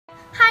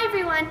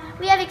everyone,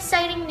 we have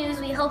exciting news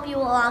we hope you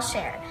will all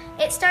share.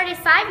 It started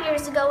 5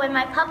 years ago when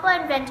my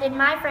papa invented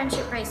My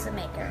Friendship Bracelet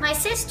Maker. My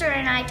sister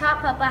and I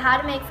taught papa how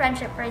to make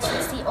friendship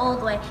bracelets the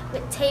old way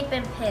with tape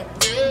and pins.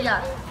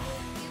 Yuck.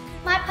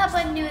 My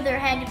papa knew there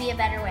had to be a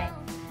better way.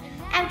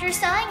 After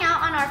selling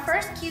out on our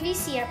first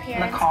QVC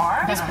appearance,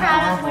 this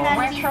product went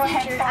on to be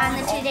featured on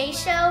the Today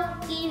Show,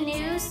 E!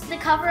 News, the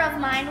cover of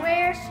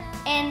Mindwear,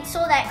 and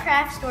sold at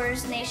craft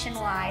stores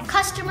nationwide.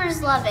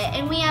 Customers love it,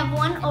 and we have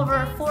won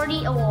over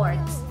 40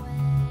 awards.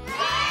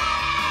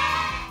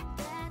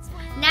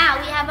 Now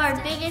we have our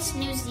biggest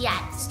news yet.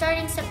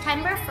 Starting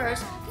September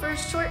 1st, for a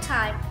short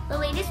time, the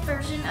latest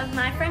version of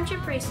My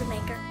Friendship Bracelet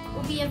Maker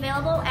will be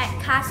available at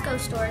Costco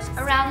stores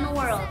around the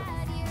world.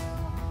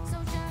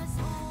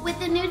 With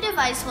the new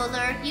device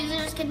holder,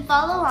 users can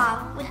follow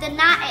along with the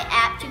Knot It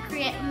app to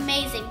create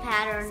amazing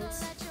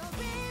patterns.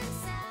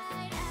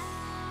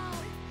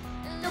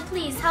 So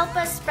please help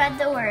us spread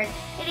the word.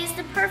 It is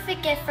the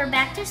perfect gift for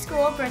back to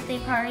school, birthday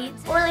party,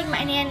 or like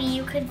my nanny,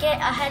 you could get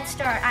a head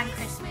start on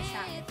Christmas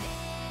shopping.